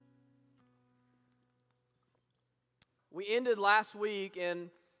We ended last week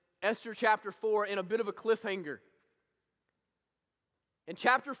in Esther chapter 4 in a bit of a cliffhanger. In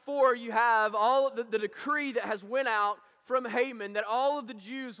chapter 4, you have all of the decree that has went out from Haman that all of the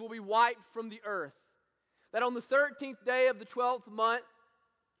Jews will be wiped from the earth. That on the 13th day of the 12th month,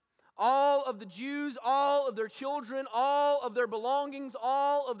 all of the Jews, all of their children, all of their belongings,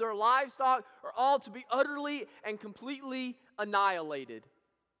 all of their livestock are all to be utterly and completely annihilated.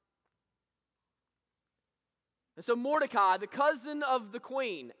 And so Mordecai, the cousin of the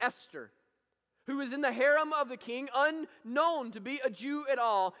queen, Esther, who is in the harem of the king, unknown to be a Jew at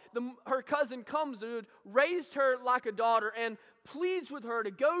all, her cousin comes, who raised her like a daughter, and pleads with her to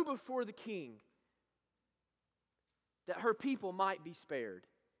go before the king, that her people might be spared,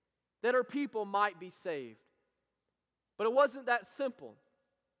 that her people might be saved. But it wasn't that simple.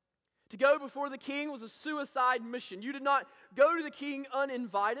 To go before the king was a suicide mission. You did not go to the king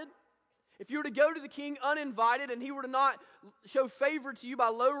uninvited. If you were to go to the king uninvited and he were to not show favor to you by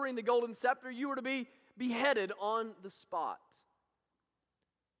lowering the golden scepter, you were to be beheaded on the spot.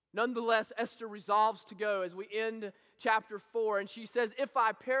 Nonetheless, Esther resolves to go as we end chapter 4, and she says, "If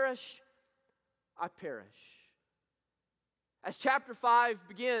I perish, I perish." As chapter 5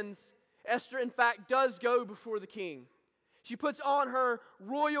 begins, Esther, in fact, does go before the king. She puts on her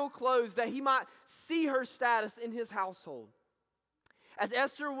royal clothes that he might see her status in his household. As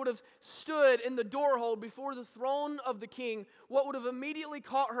Esther would have stood in the doorhold before the throne of the king, what would have immediately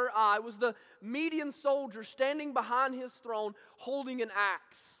caught her eye was the Median soldier standing behind his throne holding an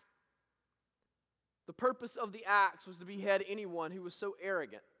axe. The purpose of the axe was to behead anyone who was so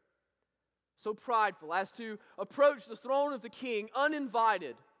arrogant, so prideful as to approach the throne of the king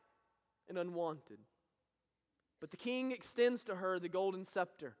uninvited and unwanted. But the king extends to her the golden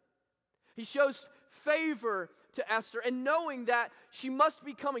scepter. He shows favor to Esther, and knowing that she must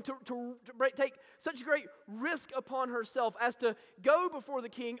be coming to take such a great risk upon herself as to go before the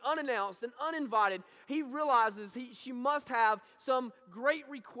king unannounced and uninvited, he realizes she must have some great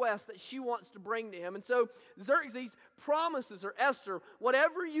request that she wants to bring to him. And so Xerxes promises her, "Esther,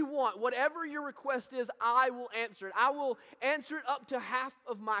 whatever you want, whatever your request is, I will answer it. I will answer it up to half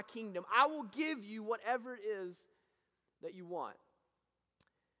of my kingdom. I will give you whatever it is that you want."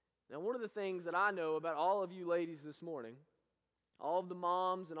 Now, one of the things that I know about all of you ladies this morning, all of the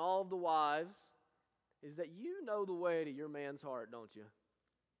moms and all of the wives, is that you know the way to your man's heart, don't you?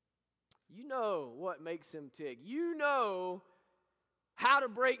 You know what makes him tick. You know how to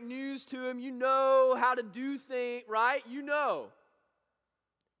break news to him. You know how to do things, right? You know.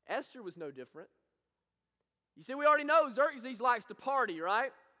 Esther was no different. You see, we already know Xerxes likes to party,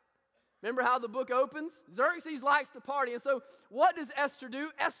 right? Remember how the book opens? Xerxes likes to party. And so what does Esther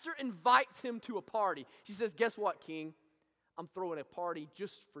do? Esther invites him to a party. She says, "Guess what, king? I'm throwing a party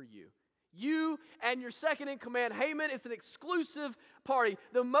just for you. You and your second in command, Haman. It's an exclusive party.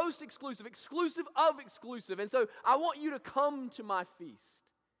 The most exclusive of exclusive. And so I want you to come to my feast."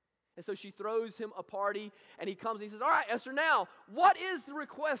 And so she throws him a party, and he comes and he says, "All right, Esther, now, what is the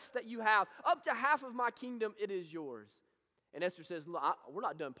request that you have? Up to half of my kingdom, it is yours." And Esther says, "We're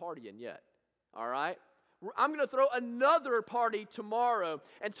not done partying yet, all right? I'm going to throw another party tomorrow.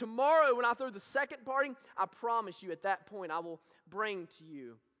 And tomorrow when I throw the second party, I promise you at that point I will bring to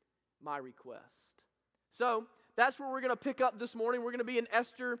you my request." So that's where we're going to pick up this morning. We're going to be in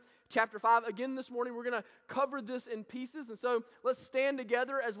Esther chapter 5. Again this morning we're going to cover this in pieces. And so let's stand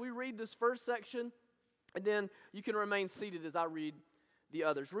together as we read this first section. And then you can remain seated as I read the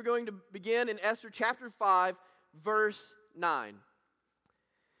others. We're going to begin in Esther chapter 5, verse 9.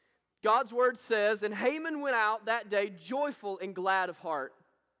 God's word says, "And Haman went out that day joyful and glad of heart.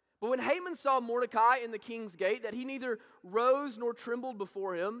 But when Haman saw Mordecai in the king's gate, that he neither rose nor trembled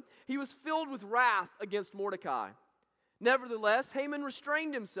before him, he was filled with wrath against Mordecai. Nevertheless, Haman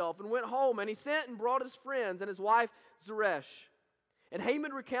restrained himself and went home, and he sent and brought his friends and his wife Zeresh. And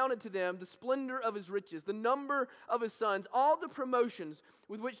Haman recounted to them the splendor of his riches, the number of his sons, all the promotions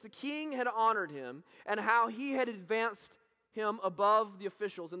with which the king had honored him, and how he had advanced him above the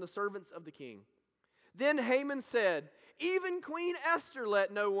officials and the servants of the king. Then Haman said, 'Even Queen Esther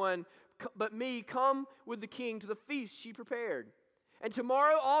let no one but me come with the king to the feast she prepared. And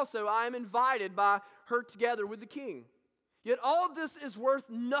tomorrow also I am invited by her together with the king. Yet all of this is worth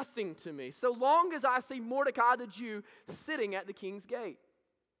nothing to me, so long as I see Mordecai the Jew sitting at the king's gate.'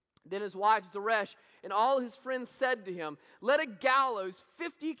 Then his wife Zeresh and all his friends said to him, 'Let a gallows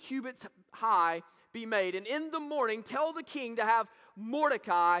 50 cubits high be made, and in the morning tell the king to have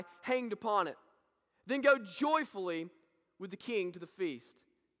Mordecai hanged upon it. Then go joyfully with the king to the feast.'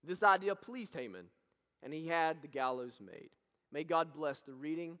 This idea pleased Haman, and he had the gallows made." May God bless the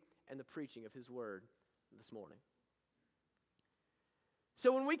reading and the preaching of his word this morning.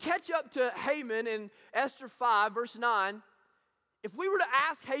 So when we catch up to Haman in Esther 5, verse 9, if we were to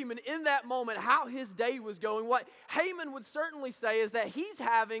ask Haman in that moment how his day was going, what Haman would certainly say is that he's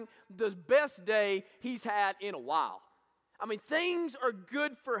having the best day he's had in a while. I mean, things are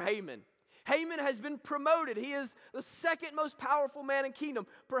good for Haman. Haman has been promoted. He is the second most powerful man in kingdom,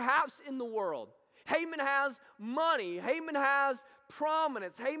 perhaps in the world. Haman has money. Haman has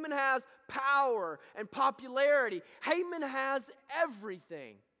prominence. Haman has power and popularity. Haman has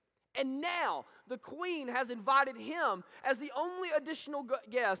everything. And now the queen has invited him as the only additional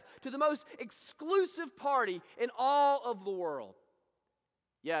guest to the most exclusive party in all of the world.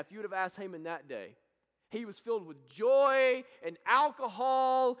 Yeah, if you would have asked Haman that day, he was filled with joy and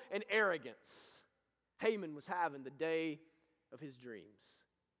alcohol and arrogance. Haman was having the day of his dreams.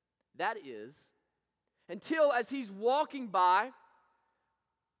 That is, until as he's walking by,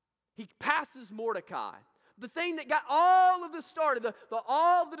 he passes Mordecai. The thing that got all of this started,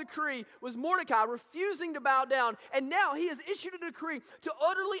 all of the decree, was Mordecai refusing to bow down. And now he has issued a decree to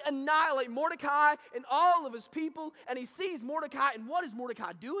utterly annihilate Mordecai and all of his people. And he sees Mordecai, and what is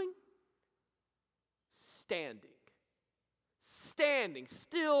Mordecai doing? Standing,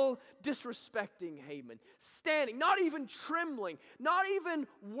 still disrespecting Haman. Standing, not even trembling, not even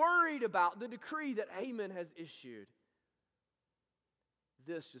worried about the decree that Haman has issued.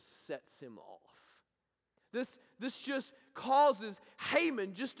 This just sets him off. This just causes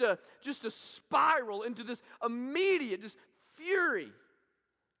Haman just to spiral into this immediate just fury.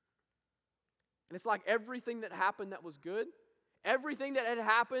 And it's like everything that happened that was good, everything that had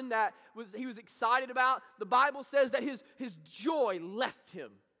happened that he was excited about, the Bible says that his joy left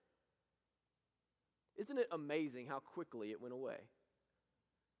him. Isn't it amazing how quickly it went away?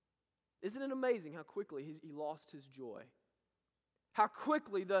 Isn't it amazing how quickly he lost his joy? How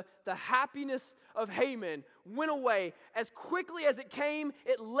quickly the happiness of Haman went away. As quickly as it came,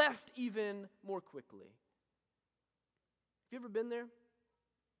 it left even more quickly. Have you ever been there?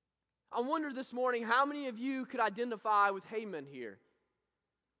 I wonder this morning how many of you could identify with Haman here.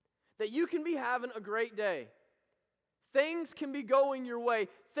 That you can be having a great day. Things can be going your way.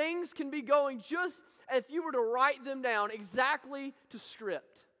 Things can be going just if you were to write them down exactly to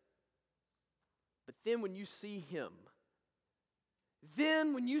script. But then when you see him,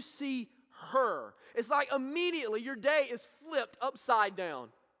 then when you see her, it's like immediately your day is flipped upside down.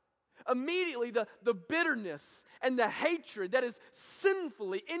 Immediately the bitterness and the hatred that is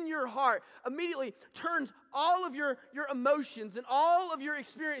sinfully in your heart immediately turns all of your emotions and all of your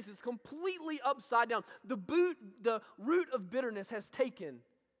experiences completely upside down. The root of bitterness has taken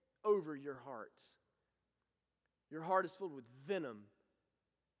over your heart. Your heart is filled with venom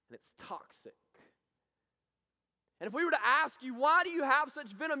and it's toxic. And if we were to ask you, why do you have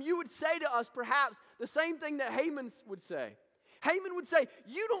such venom? You would say to us perhaps the same thing that Haman would say. Haman would say,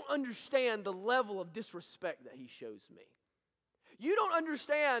 you don't understand the level of disrespect that he shows me. You don't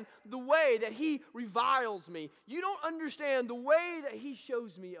understand the way that he reviles me. You don't understand the way that he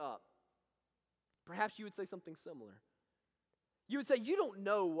shows me up. Perhaps you would say something similar. You would say, you don't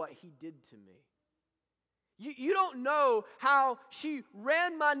know what he did to me. You don't know how she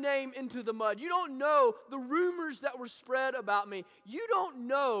ran my name into the mud. You don't know the rumors that were spread about me. You don't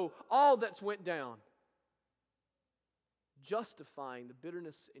know all that's went down. Justifying the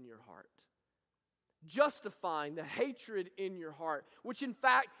bitterness in your heart. Justifying the hatred in your heart, which in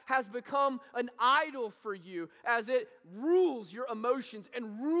fact has become an idol for you as it rules your emotions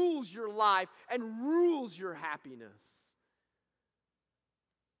and rules your life and rules your happiness.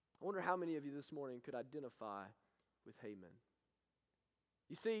 I wonder how many of you this morning could identify with Haman.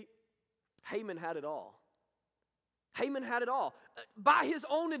 You see, Haman had it all. Haman had it all. By his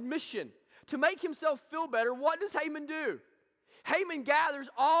own admission, to make himself feel better, what does Haman do? Haman gathers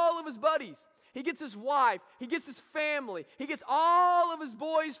all of his buddies. He gets his wife. He gets his family. He gets all of his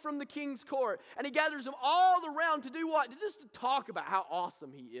boys from the king's court. And he gathers them all around to do what? To just talk about how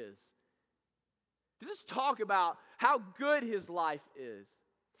awesome he is. To just talk about how good his life is.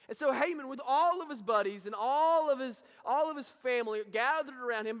 And so Haman, with all of his buddies and all of his family gathered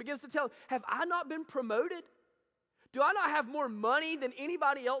around him, begins to tell him, have I not been promoted? Do I not have more money than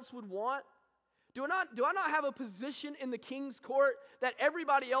anybody else would want? Do I not have a position in the king's court that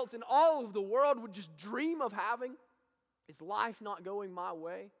everybody else in all of the world would just dream of having? Is life not going my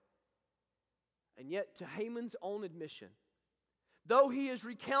way? And yet, to Haman's own admission, though he is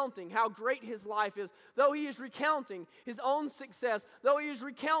recounting how great his life is, though he is recounting his own success, though he is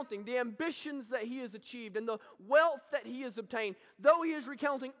recounting the ambitions that he has achieved and the wealth that he has obtained, though he is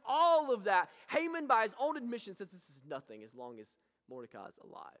recounting all of that, Haman, by his own admission, says this is nothing as long as Mordecai is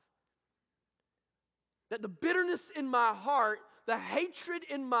alive. That the bitterness in my heart, the hatred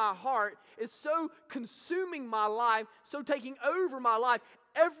in my heart is so consuming my life, so taking over my life.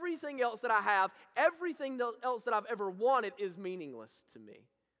 Everything else that I have, everything else that I've ever wanted is meaningless to me.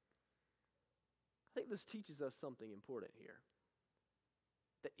 I think this teaches us something important here.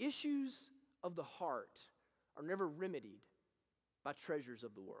 The issues of the heart are never remedied by treasures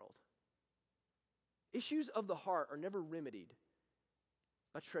of the world. Issues of the heart are never remedied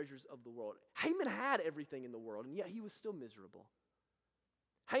by treasures of the world. Haman had everything in the world, and yet he was still miserable.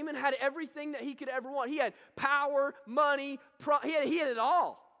 Haman had everything that he could ever want. He had power, money, he had it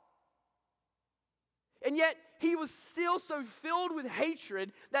all. And yet he was still so filled with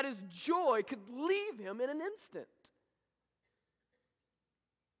hatred that his joy could leave him in an instant.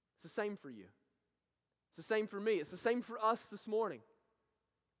 It's the same for you. It's the same for me. It's the same for us this morning.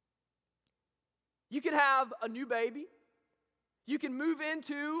 You can have a new baby. You can move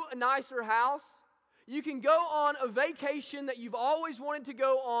into a nicer house. You can go on a vacation that you've always wanted to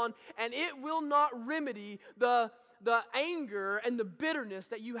go on, and it will not remedy the anger and the bitterness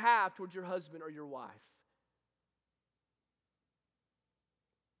that you have towards your husband or your wife.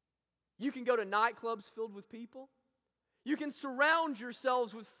 You can go to nightclubs filled with people. You can surround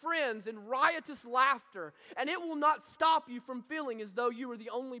yourselves with friends and riotous laughter, and it will not stop you from feeling as though you were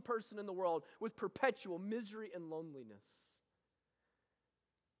the only person in the world with perpetual misery and loneliness.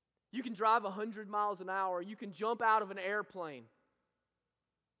 You can drive 100 miles an hour. You can jump out of an airplane.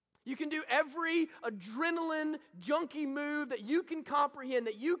 You can do every adrenaline junkie move that you can comprehend,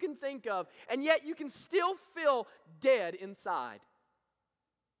 that you can think of, and yet you can still feel dead inside.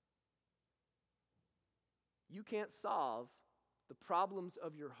 You can't solve the problems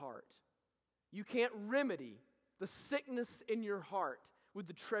of your heart. You can't remedy the sickness in your heart with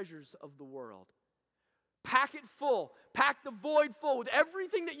the treasures of the world. Pack it full. Pack the void full with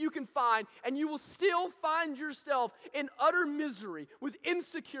everything that you can find, and you will still find yourself in utter misery with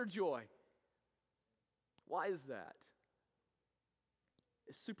insecure joy. Why is that?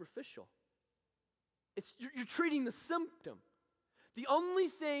 It's superficial. You're treating the symptom. The only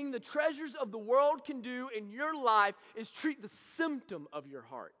thing the treasures of the world can do in your life is treat the symptom of your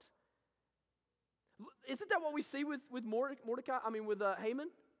heart. Isn't that what we see with Mordecai? With Haman?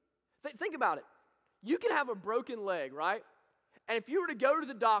 Think about it. You can have a broken leg, right? And if you were to go to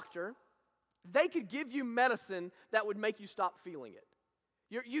the doctor, they could give you medicine that would make you stop feeling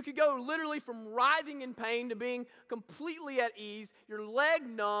it. You could go literally from writhing in pain to being completely at ease, your leg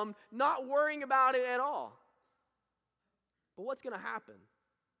numb, not worrying about it at all. But what's going to happen?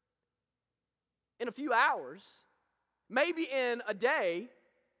 In a few hours, maybe in a day,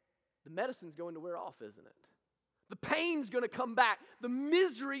 the medicine's going to wear off, isn't it? The pain's going to come back. The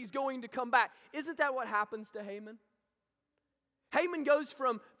misery's going to come back. Isn't that what happens to Haman? Haman goes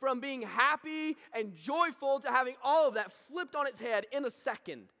from being happy and joyful to having all of that flipped on its head in a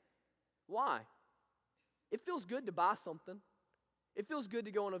second. Why? It feels good to buy something. It feels good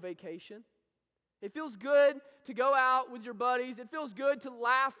to go on a vacation. It feels good to go out with your buddies. It feels good to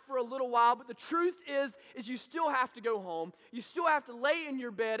laugh for a little while. But the truth is you still have to go home. You still have to lay in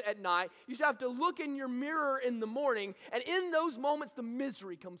your bed at night. You still have to look in your mirror in the morning. And in those moments, the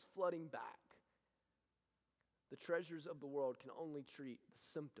misery comes flooding back. The treasures of the world can only treat the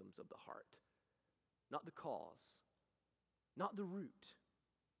symptoms of the heart, not the cause, not the root.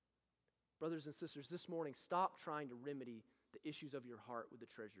 Brothers and sisters, this morning, stop trying to remedy the issues of your heart with the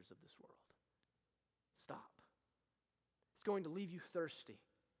treasures of this world. Stop. It's going to leave you thirsty.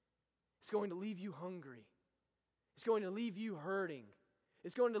 It's going to leave you hungry. It's going to leave you hurting.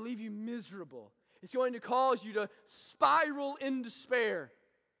 It's going to leave you miserable. It's going to cause you to spiral in despair.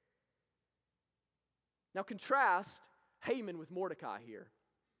 Now contrast Haman with Mordecai here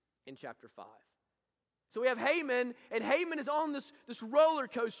in chapter 5. So we have Haman, and Haman is on this roller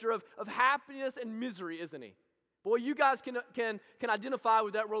coaster of happiness and misery, isn't he? Boy, you guys can identify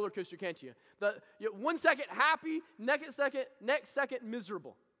with that roller coaster, can't you? 1 second happy, next second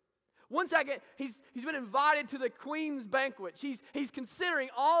miserable. 1 second he's been invited to the queen's banquet. He's considering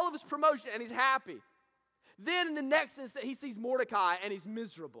all of his promotion and he's happy. Then in the next instant he sees Mordecai and he's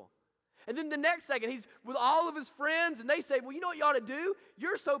miserable. And then the next second he's with all of his friends and they say, well, you know what you ought to do?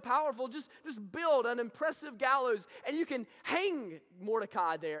 You're so powerful, just build an impressive gallows and you can hang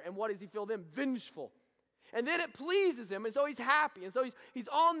Mordecai there. And what does he feel then? Vengeful. And then it pleases him, and so he's happy. And so he's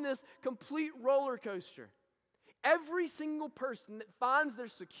on this complete roller coaster. Every single person that finds their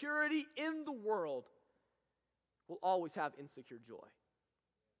security in the world will always have insecure joy.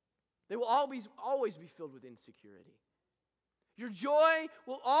 They will always be filled with insecurity. Your joy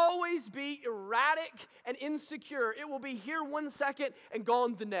will always be erratic and insecure. It will be here 1 second and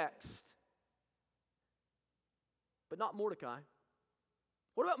gone the next. but not Mordecai.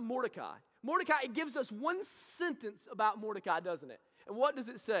 What about Mordecai? Mordecai, it gives us one sentence about Mordecai, doesn't it? And what does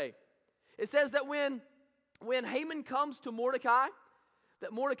it say? It says that when Haman comes to Mordecai,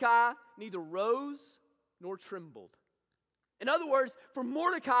 that Mordecai neither rose nor trembled. In other words, for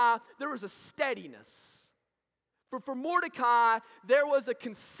Mordecai, there was a steadiness. For Mordecai, there was a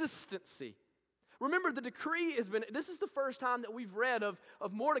consistency. Remember, the decree has been, this is the first time that we've read of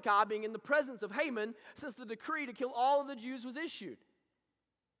Mordecai being in the presence of Haman since the decree to kill all of the Jews was issued.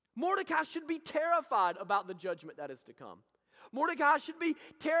 Mordecai should be terrified about the judgment that is to come. Mordecai should be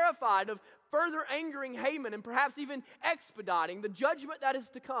terrified of further angering Haman and perhaps even expediting the judgment that is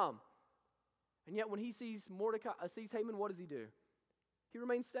to come. And yet when he sees Haman, what does he do? He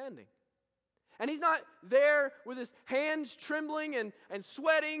remains standing. And he's not there with his hands trembling and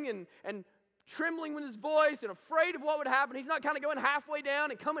sweating and trembling with his voice and afraid of what would happen. He's not kind of going halfway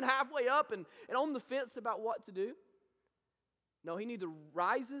down and coming halfway up and on the fence about what to do. No, he neither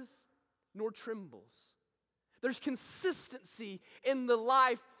rises nor trembles. There's consistency in the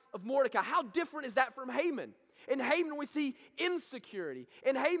life of Mordecai. How different is that from Haman? In Haman, we see insecurity.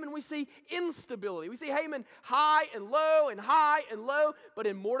 In Haman, we see instability. We see Haman high and low and high and low. But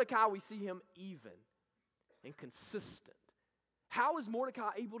in Mordecai, we see him even and consistent. How is Mordecai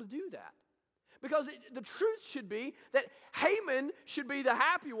able to do that? Because the truth should be that Haman should be the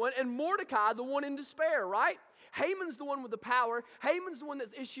happy one and Mordecai the one in despair, right? Haman's the one with the power. Haman's the one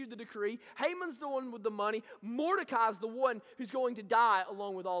that's issued the decree. Haman's the one with the money. Mordecai's the one who's going to die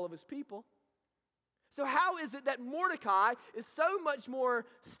along with all of his people. So how is it that Mordecai is so much more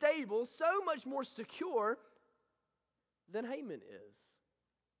stable, so much more secure than Haman is?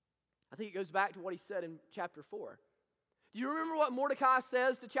 I think it goes back to what he said in chapter 4. Do you remember what Mordecai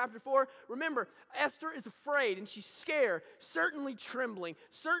says to chapter 4? Remember, Esther is afraid and she's scared, certainly trembling,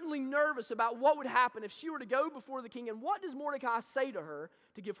 certainly nervous about what would happen if she were to go before the king. And what does Mordecai say to her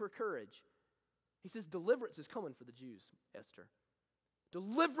to give her courage? He says, deliverance is coming for the Jews, Esther.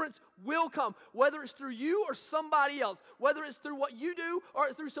 Deliverance will come, whether it's through you or somebody else, whether it's through what you do or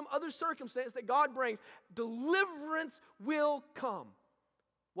it's through some other circumstance that God brings. Deliverance will come.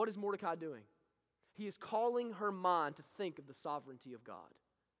 What is Mordecai doing? He is calling her mind to think of the sovereignty of God.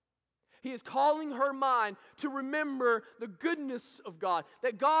 He is calling her mind to remember the goodness of God,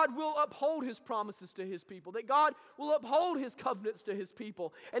 that God will uphold His promises to His people, that God will uphold His covenants to His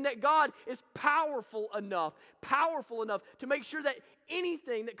people, and that God is powerful enough to make sure that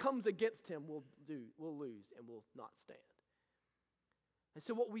anything that comes against Him will lose and will not stand. And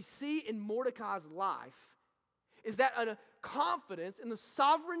so what we see in Mordecai's life is that a confidence in the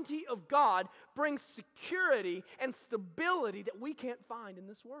sovereignty of God brings security and stability that we can't find in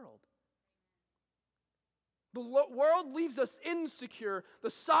this world. The world leaves us insecure. The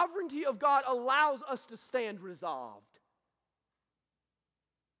sovereignty of God allows us to stand resolved.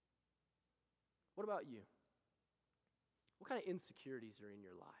 What about you? What kind of insecurities are in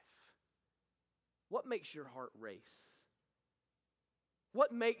your life? What makes your heart race?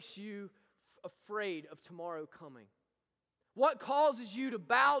 What makes you afraid of tomorrow coming? What causes you to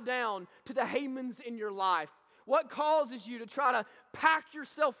bow down to the Hamans in your life? What causes you to try to pack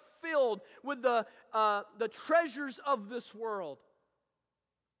yourself filled with the treasures of this world?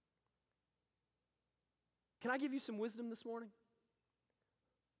 Can I give you some wisdom this morning?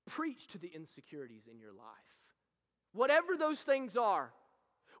 Preach to the insecurities in your life. Whatever those things are,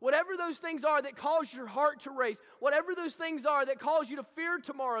 that cause your heart to race, whatever those things are that cause you to fear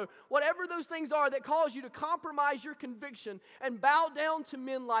tomorrow, whatever those things are that cause you to compromise your conviction and bow down to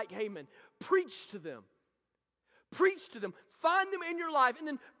men like Haman, preach to them. Preach to them. Find them in your life and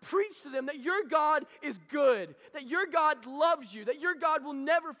then preach to them that your God is good, that your God loves you, that your God will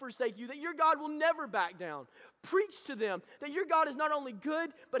never forsake you, that your God will never back down. Preach to them that your God is not only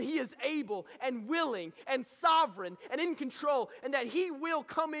good, but He is able and willing and sovereign and in control, and that He will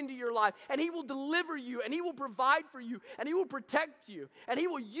come into your life and He will deliver you and He will provide for you and He will protect you and He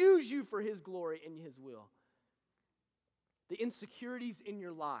will use you for His glory and His will. The insecurities in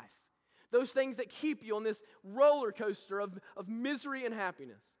your life, those things that keep you on this roller coaster of misery and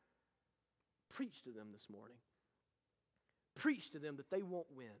happiness, preach to them this morning. Preach to them that they won't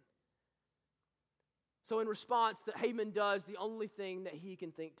win. So in response, that Haman does the only thing that he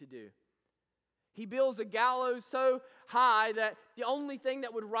can think to do. He builds a gallows so high that the only thing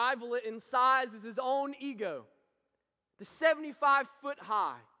that would rival it in size is his own ego. The 75-foot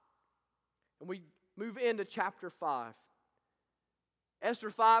high. And we move into chapter 5.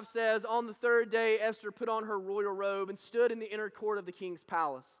 Esther 5 says, on the third day, Esther put on her royal robe and stood in the inner court of the king's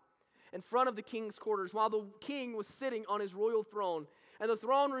palace, in front of the king's quarters, while the king was sitting on his royal throne, and the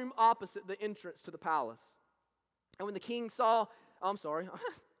throne room opposite the entrance to the palace. And when the king saw, I'm sorry,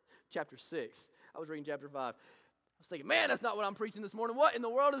 chapter 6. I was reading chapter 5. I was thinking, man, that's not what I'm preaching this morning. What in the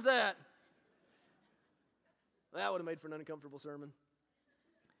world is that? That would have made for an uncomfortable sermon.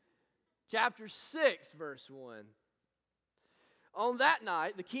 Chapter 6, verse 1. On that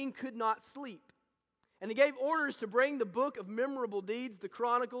night, the king could not sleep. And he gave orders to bring the book of memorable deeds, the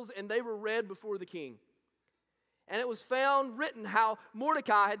Chronicles, and they were read before the king. And it was found written how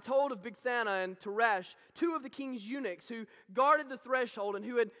Mordecai had told of Bigthana and Teresh, two of the king's eunuchs who guarded the threshold and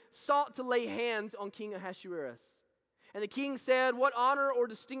who had sought to lay hands on King Ahasuerus. And the king said, what honor or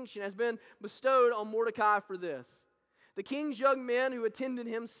distinction has been bestowed on Mordecai for this? The king's young men who attended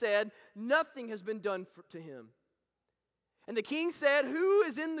him said, nothing has been done to him. And the king said, who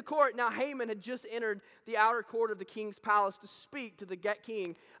is in the court? Now Haman had just entered the outer court of the king's palace to speak to the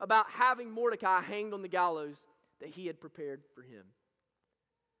king about having Mordecai hanged on the gallows that he had prepared for him.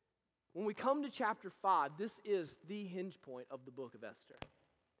 When we come to chapter 5, this is the hinge point of the book of Esther.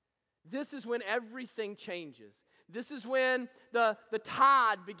 This is when everything changes. This is when the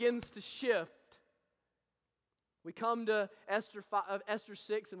tide begins to shift. We come to Esther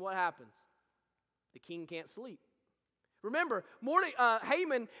 6, and what happens? The king can't sleep. Remember,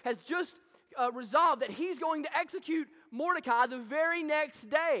 Haman has just resolved that he's going to execute Mordecai the very next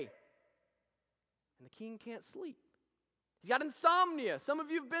day. And the king can't sleep. He's got insomnia. Some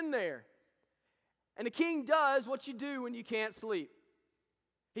of you have been there. And the king does what you do when you can't sleep.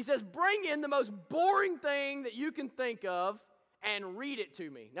 He says, bring in the most boring thing that you can think of and read it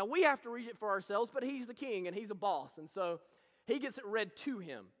to me. Now, we have to read it for ourselves, but he's the king and he's a boss. And so he gets it read to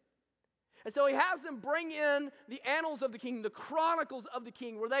him. And so he has them bring in the annals of the king, the chronicles of the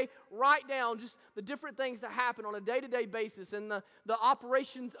king, where they write down just the different things that happen on a day-to-day basis and the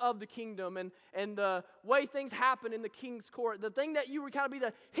operations of the kingdom and the way things happen in the king's court. The thing that you would kind of be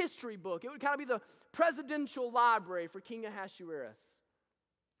the history book. It would kind of be the presidential library for King Ahasuerus.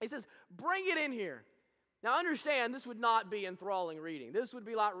 He says, bring it in here. Now understand, this would not be enthralling reading. This would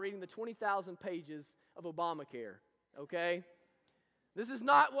be like reading the 20,000 pages of Obamacare, okay? This is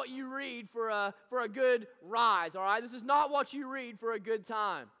not what you read for a good rise, all right? This is not what you read for a good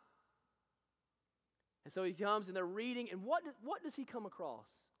time. And so he comes and they're reading, and what does he come across?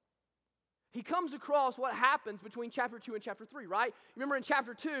 He comes across what happens between chapter 2 and chapter 3, right? Remember in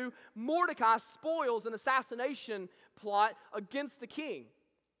chapter 2, Mordecai spoils an assassination plot against the king.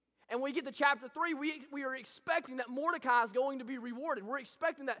 And when we get to chapter 3, we are expecting that Mordecai is going to be rewarded. We're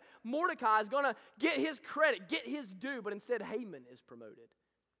expecting that Mordecai is going to get his credit, get his due, but instead Haman is promoted.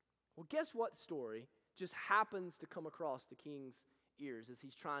 Well, guess what story just happens to come across the king's ears as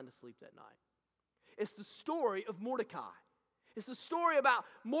he's trying to sleep that night? It's the story of Mordecai. It's the story about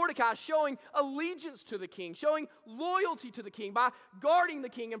Mordecai showing allegiance to the king, showing loyalty to the king by guarding the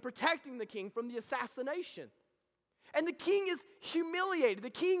king and protecting the king from the assassination. And the king is humiliated. The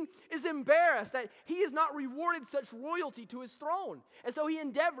king is embarrassed that he has not rewarded such royalty to his throne. And so he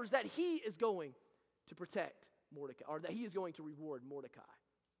endeavors that he is going to protect Mordecai, or that he is going to reward Mordecai.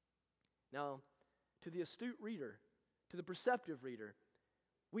 Now, to the astute reader, to the perceptive reader,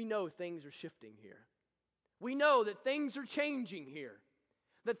 we know things are shifting here. We know that things are changing here.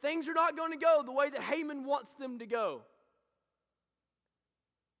 That things are not going to go the way that Haman wants them to go.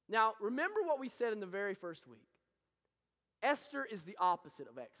 Now, remember what we said in the very first week. Esther is the opposite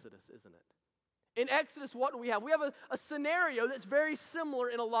of Exodus, isn't it? In Exodus, what do we have? We have a scenario that's very similar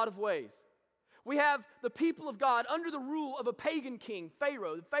in a lot of ways. We have the people of God under the rule of a pagan king,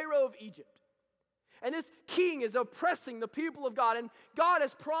 Pharaoh, the Pharaoh of Egypt. And this king is oppressing the people of God, and God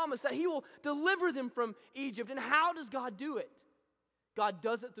has promised that he will deliver them from Egypt. And how does God do it? God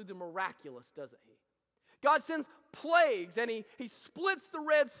does it through the miraculous, doesn't he? God sends plagues, and he splits the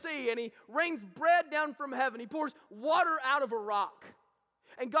Red Sea, and he rains bread down from heaven. He pours water out of a rock.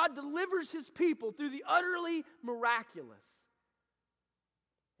 And God delivers his people through the utterly miraculous.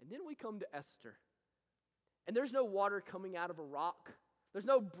 And then we come to Esther. And there's no water coming out of a rock. There's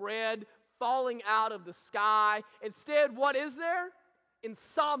no bread falling out of the sky. Instead, what is there?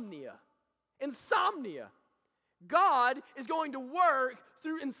 Insomnia. Insomnia. God is going to work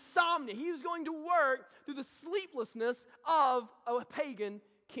through insomnia. He is going to work through the sleeplessness of a pagan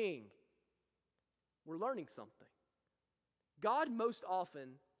king. We're learning something. God most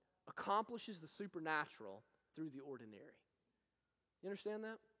often accomplishes the supernatural through the ordinary. You understand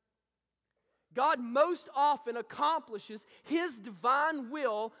that? God most often accomplishes his divine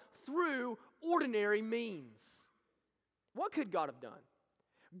will through ordinary means. What could God have done?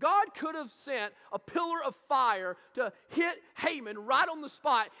 God could have sent a pillar of fire to hit Haman right on the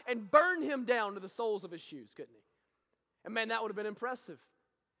spot and burn him down to the soles of his shoes, couldn't he? And man, that would have been impressive.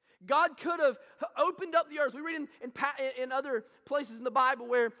 God could have opened up the earth. We read in other places in the Bible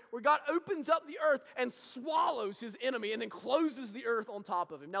where God opens up the earth and swallows his enemy and then closes the earth on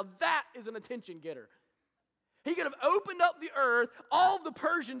top of him. Now that is an attention getter. He could have opened up the earth, all the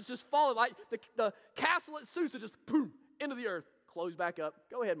Persians just falling, like the castle at Susa just boom, into the earth, close back up.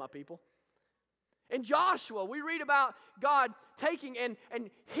 Go ahead, my people. In Joshua, we read about God taking and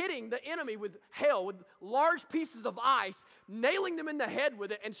hitting the enemy with hail, with large pieces of ice, nailing them in the head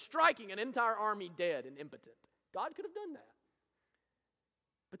with it, and striking an entire army dead and impotent. God could have done that.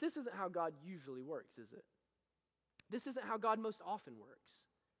 But this isn't how God usually works, is it? This isn't how God most often works.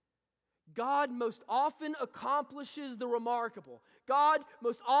 God most often accomplishes the remarkable. God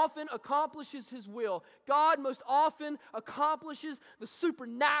most often accomplishes his will. God most often accomplishes the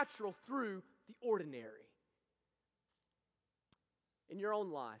supernatural through the ordinary. In your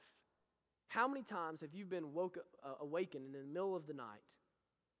own life, how many times have you been awakened in the middle of the night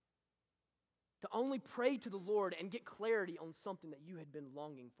to only pray to the Lord and get clarity on something that you had been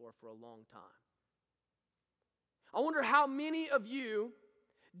longing for a long time? I wonder how many of you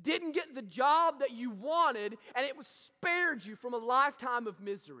didn't get the job that you wanted and it was spared you from a lifetime of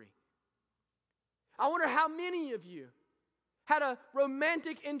misery. I wonder how many of you had a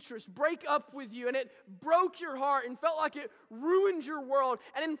romantic interest break up with you and it broke your heart and felt like it ruined your world.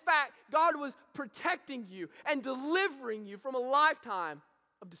 And in fact, God was protecting you and delivering you from a lifetime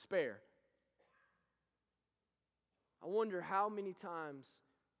of despair. I wonder how many times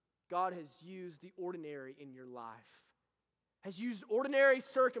God has used the ordinary in your life, has used ordinary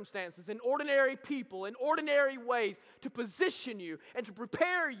circumstances and ordinary people in ordinary ways to position you and to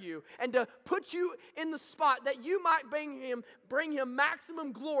prepare you and to put you in the spot that you might bring him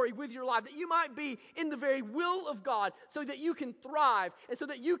maximum glory with your life, that you might be in the very will of God so that you can thrive and so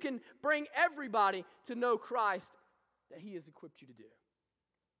that you can bring everybody to know Christ that he has equipped you to do.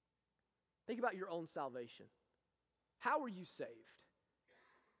 Think about your own salvation. How were you saved?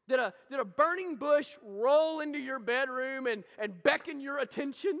 Did a burning bush roll into your bedroom and beckon your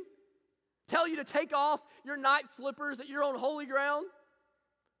attention? Tell you to take off your night slippers that you're on holy ground?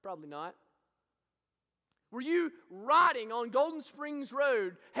 Probably not. Were you riding on Golden Springs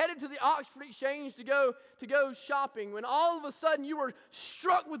Road, headed to the Oxford Exchange to go shopping, when all of a sudden you were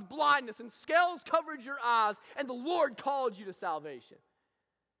struck with blindness and scales covered your eyes and the Lord called you to salvation?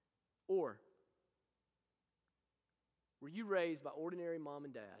 Or were you raised by ordinary mom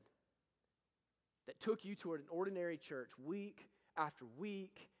and dad that took you toward an ordinary church week after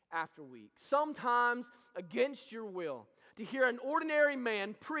week after week, sometimes against your will, to hear an ordinary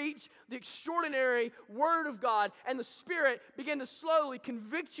man preach the extraordinary Word of God, and the Spirit began to slowly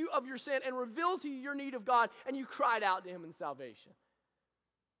convict you of your sin and reveal to you your need of God, and you cried out to him in salvation?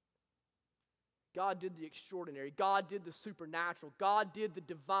 God did the extraordinary. God did the supernatural. God did the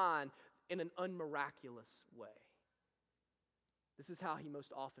divine in an unmiraculous way. This is how he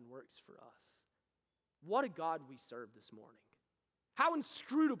most often works for us. What a God we serve this morning. How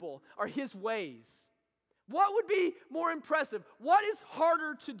inscrutable are his ways. What would be more impressive? What is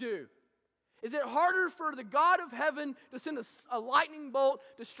harder to do? Is it harder for the God of heaven to send a lightning bolt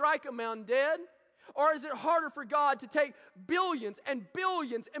to strike a man dead? Or is it harder for God to take billions and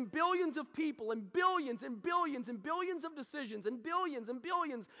billions and billions of people and billions and billions and billions of decisions and billions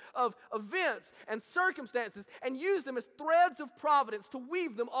of events and circumstances and use them as threads of providence to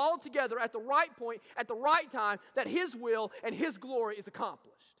weave them all together at the right point, at the right time, that his will and his glory is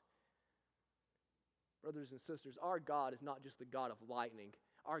accomplished? Brothers and sisters, our God is not just the God of lightning.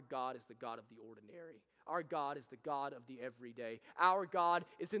 Our God is the God of the ordinary. Our God is the God of the everyday. Our God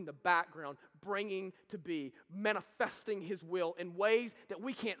is in the background, bringing to be, manifesting his will in ways that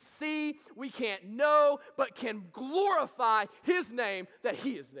we can't see, we can't know, but can glorify his name that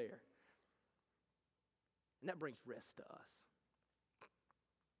he is there. And that brings rest to us.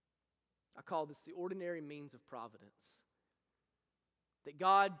 I call this the ordinary means of providence. That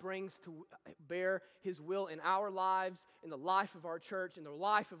God brings to bear his will in our lives, in the life of our church, in the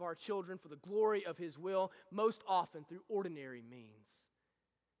life of our children, for the glory of his will, most often through ordinary means.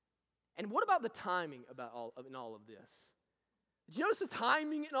 And what about the timing in all of this? Did you notice the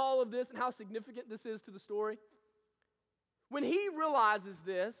timing in all of this and how significant this is to the story? When he realizes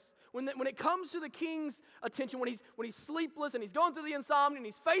this, when it comes to the king's attention, when he's sleepless and he's going through the insomnia and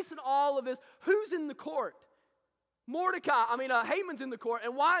he's facing all of this, who's in the court? Haman's in the court.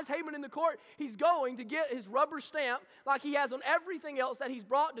 And why is Haman in the court? He's going to get his rubber stamp like he has on everything else that he's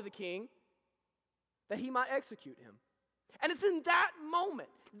brought to the king, that he might execute him. And it's in that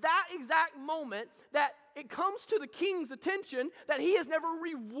exact moment, that it comes to the king's attention that he has never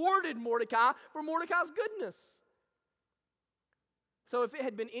rewarded Mordecai for Mordecai's goodness. So if it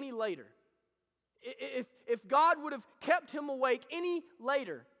had been any later, if God would have kept him awake any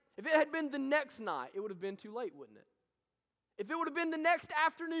later, if it had been the next night, it would have been too late, wouldn't it? If it would have been the next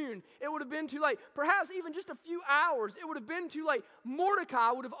afternoon, it would have been too late. Perhaps even just a few hours, it would have been too late.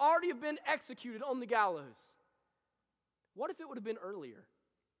 Mordecai would have already been executed on the gallows. What if it would have been earlier?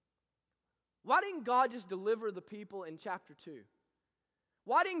 Why didn't God just deliver the people in chapter 2?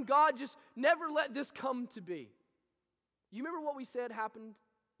 Why didn't God just never let this come to be? You remember what we said happened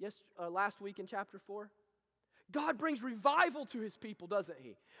last week in chapter 4? God brings revival to his people, doesn't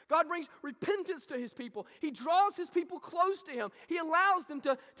he? God brings repentance to his people. He draws his people close to him. He allows them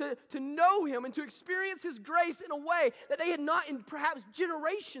to know him and to experience his grace in a way that they had not in perhaps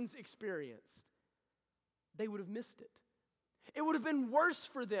generations experienced. They would have missed it. It would have been worse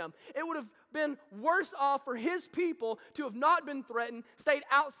for them. It would have been worse off for his people to have not been threatened, stayed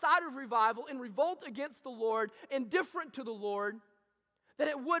outside of revival, in revolt against the Lord, indifferent to the Lord, than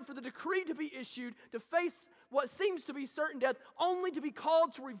it would for the decree to be issued to face what seems to be certain death, only to be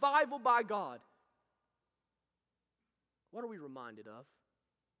called to revival by God. What are we reminded of?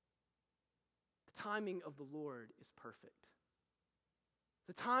 The timing of the Lord is perfect.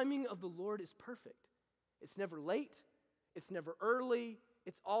 The timing of the Lord is perfect. It's never late. It's never early.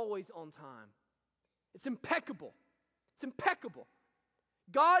 It's always on time. It's impeccable. It's impeccable.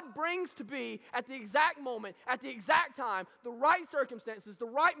 God brings to be at the exact moment, at the exact time, the right circumstances, the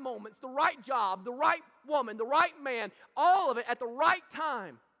right moments, the right job, the right woman, the right man, all of it at the right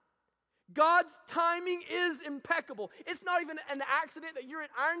time. God's timing is impeccable. It's not even an accident that you're in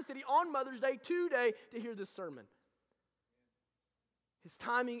Iron City on Mother's Day today to hear this sermon. His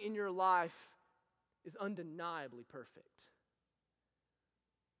timing in your life is undeniably perfect.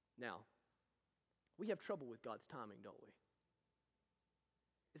 Now, we have trouble with God's timing, don't we?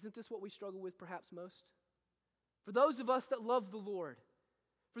 Isn't this what we struggle with perhaps most? For those of us that love the Lord,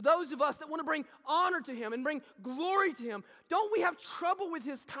 for those of us that want to bring honor to him and bring glory to him, don't we have trouble with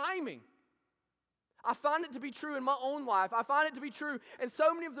his timing? I find it to be true in my own life. I find it to be true in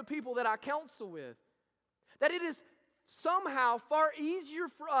so many of the people that I counsel with, that it is somehow far easier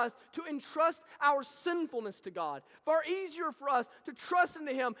for us to entrust our sinfulness to God, far easier for us to trust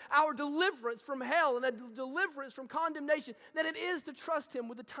into him our deliverance from hell and a deliverance from condemnation than it is to trust him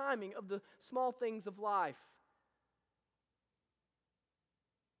with the timing of the small things of life.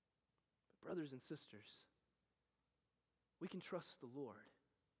 But brothers and sisters, we can trust the Lord.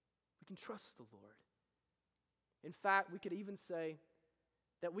 We can trust the Lord. In fact, we could even say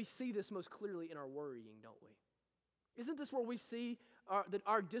that we see this most clearly in our worrying, don't we? Isn't this where we see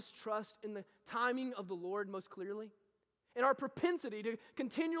our distrust in the timing of the Lord most clearly? In our propensity to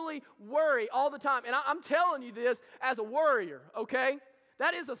continually worry all the time. And I'm telling you this as a worrier, okay?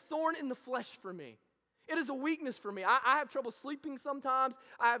 That is a thorn in the flesh for me. It is a weakness for me. I have trouble sleeping sometimes.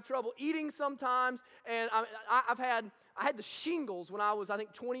 I have trouble eating sometimes. And I had the shingles when I was, I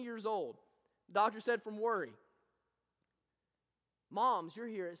think, 20 years old. The doctor said from worry. Moms, you're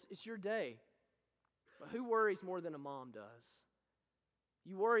here. It's your day. But who worries more than a mom does?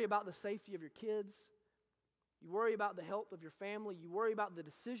 You worry about the safety of your kids. You worry about the health of your family. You worry about the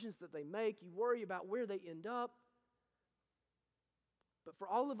decisions that they make. You worry about where they end up. But for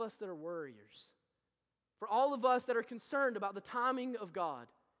all of us that are worriers, for all of us that are concerned about the timing of God,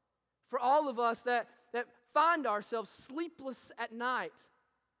 for all of us that find ourselves sleepless at night,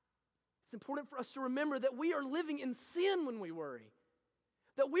 it's important for us to remember that we are living in sin when we worry.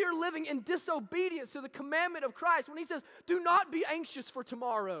 That we are living in disobedience to the commandment of Christ when he says, do not be anxious for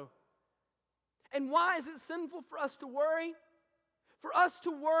tomorrow. And why is it sinful for us to worry? For us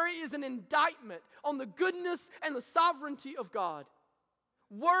to worry is an indictment on the goodness and the sovereignty of God.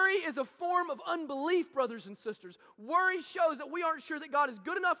 Worry is a form of unbelief, brothers and sisters. Worry shows that we aren't sure that God is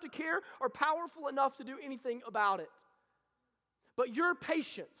good enough to care or powerful enough to do anything about it. But your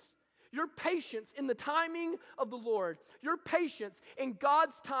patience in the timing of the Lord, your patience in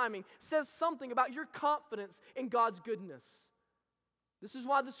God's timing says something about your confidence in God's goodness. This is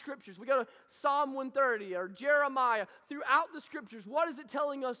why the scriptures, we go to Psalm 130 or Jeremiah, throughout the scriptures, what is it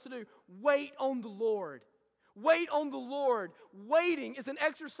telling us to do? Wait on the Lord. Wait on the Lord. Waiting is an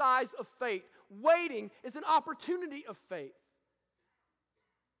exercise of faith. Waiting is an opportunity of faith.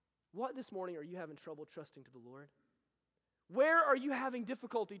 What this morning are you having trouble trusting to the Lord? Where are you having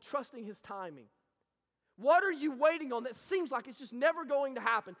difficulty trusting his timing? What are you waiting on that seems like it's just never going to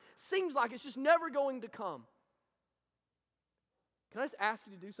happen? Seems like it's just never going to come? Can I just ask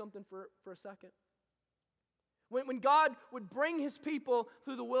you to do something for a second? When God would bring his people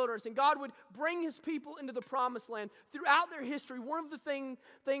through the wilderness and God would bring his people into the promised land, throughout their history, one of the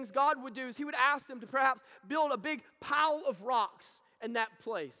things God would do is he would ask them to perhaps build a big pile of rocks in that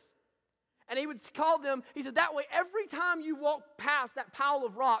place. And he would call them, he said, that way every time you walk past that pile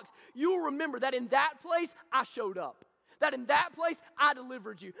of rocks, you will remember that in that place I showed up. That in that place I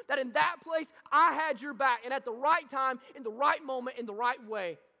delivered you. That in that place I had your back. And at the right time, in the right moment, in the right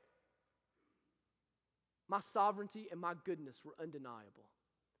way, my sovereignty and my goodness were undeniable.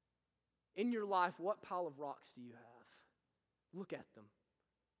 In your life, what pile of rocks do you have? Look at them.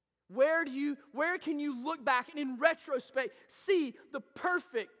 Where can you look back and in retrospect see the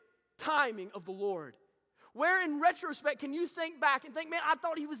perfect timing of the Lord? Where in retrospect can you think back and think, man, I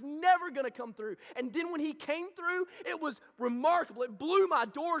thought he was never going to come through. And then when he came through, it was remarkable. It blew my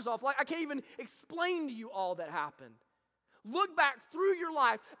doors off. Like I can't even explain to you all that happened. Look back through your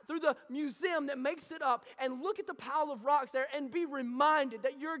life, through the museum that makes it up, and look at the pile of rocks there and be reminded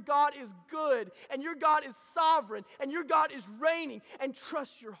that your God is good, and your God is sovereign, and your God is reigning, and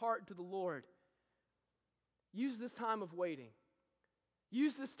trust your heart to the Lord. Use this time of waiting.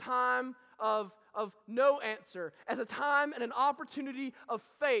 Use this time of no answer as a time and an opportunity of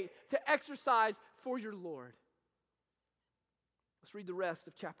faith to exercise for your Lord. Let's read the rest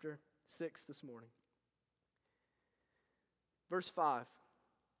of chapter 6 this morning. Verse 5.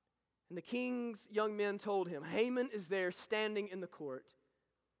 And the king's young men told him, Haman is there standing in the court.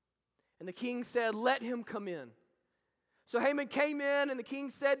 And the king said, let him come in. So Haman came in, and the king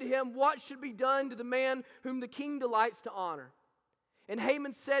said to him, what should be done to the man whom the king delights to honor? And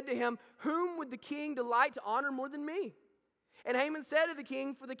Haman said to him, whom would the king delight to honor more than me? And Haman said to the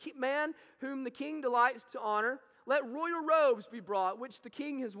king, for the man whom the king delights to honor, let royal robes be brought, which the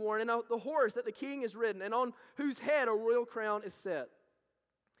king has worn, and the horse that the king has ridden, and on whose head a royal crown is set.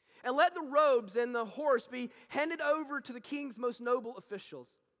 And let the robes and the horse be handed over to the king's most noble officials.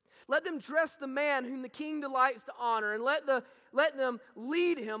 Let them dress the man whom the king delights to honor, and let them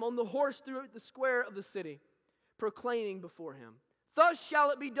lead him on the horse through the square of the city, proclaiming before him, thus shall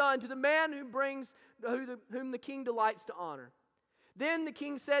it be done to the man whom the king delights to honor. Then the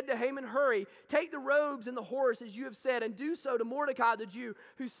king said to Haman, hurry, take the robes and the horse as you have said, and do so to Mordecai the Jew,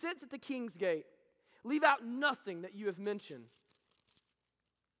 who sits at the king's gate. Leave out nothing that you have mentioned.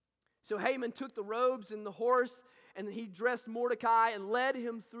 So Haman took the robes and the horse, and he dressed Mordecai and led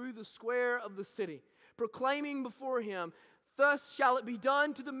him through the square of the city, proclaiming before him, thus shall it be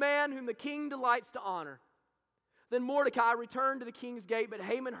done to the man whom the king delights to honor. Then Mordecai returned to the king's gate, but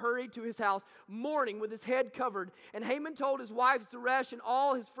Haman hurried to his house, mourning with his head covered. And Haman told his wife Zeresh and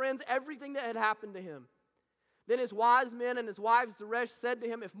all his friends everything that had happened to him. Then his wise men and his wife Zeresh said to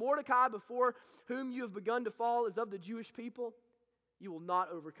him, if Mordecai, before whom you have begun to fall, is of the Jewish people, you will not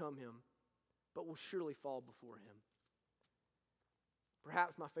overcome him, but will surely fall before him.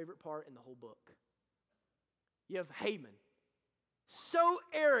 Perhaps my favorite part in the whole book. You have Haman, so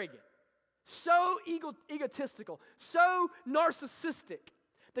arrogant, so egotistical, so narcissistic.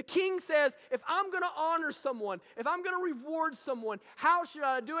 The king says, if I'm going to honor someone, if I'm going to reward someone, how should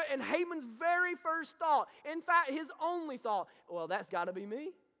I do it? And Haman's very first thought, in fact, his only thought, well, that's got to be me.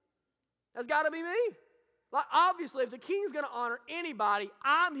 That's got to be me. Like, obviously, if the king's going to honor anybody,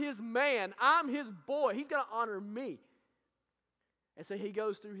 I'm his man. I'm his boy. He's going to honor me. And so he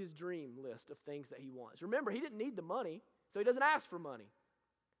goes through his dream list of things that he wants. Remember, he didn't need the money, so he doesn't ask for money.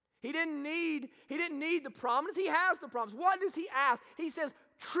 He didn't need the promise. He has the promise. What does he ask? He says,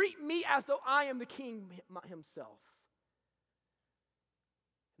 treat me as though I am the king himself.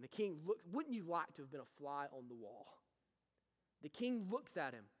 And the king looks, wouldn't you like to have been a fly on the wall? The king looks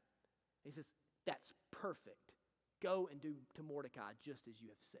at him. He says, that's perfect. Go and do to Mordecai just as you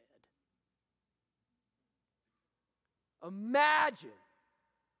have said. Imagine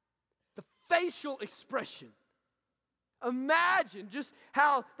the facial expression. Imagine just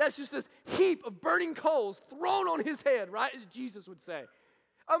how that's just this heap of burning coals thrown on his head, right? As Jesus would say.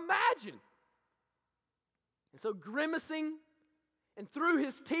 Imagine. And so grimacing and through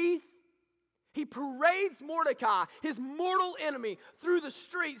his teeth, he parades Mordecai, his mortal enemy, through the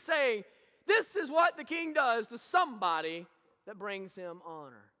street saying, this is what the king does to somebody that brings him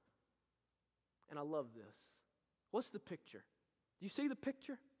honor. And I love this. What's the picture? Do you see the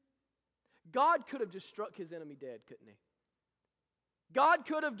picture? God could have just struck his enemy dead, couldn't he? God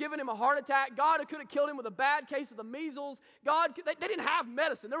could have given him a heart attack. God could have killed him with a bad case of the measles. They didn't have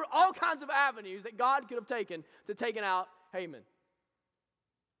medicine. There were all kinds of avenues that God could have taken to taking out Haman.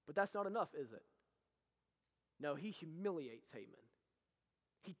 But that's not enough, is it? No, he humiliates Haman.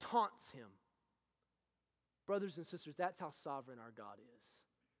 He taunts him. Brothers and sisters, that's how sovereign our God is.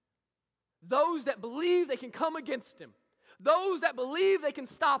 Those that believe they can come against him, those that believe they can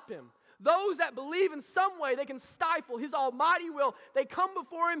stop him, Those that believe in some way they can stifle his almighty will, they come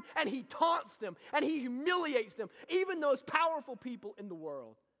before him and he taunts them and he humiliates them, even those powerful people in the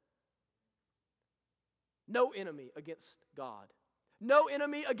world. No enemy against God. No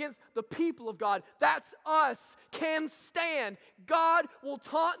enemy against the people of God. That's us, can stand. God will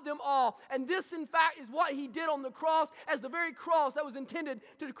taunt them all. And this, in fact, is what he did on the cross, as the very cross that was intended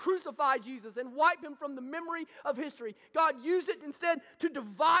to crucify Jesus and wipe him from the memory of history. God used it instead to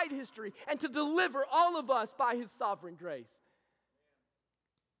divide history and to deliver all of us by his sovereign grace.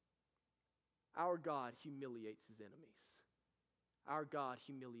 Our God humiliates his enemies. Our God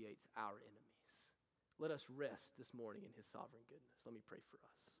humiliates our enemies. Let us rest this morning in his sovereign goodness. Let me pray for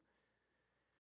us.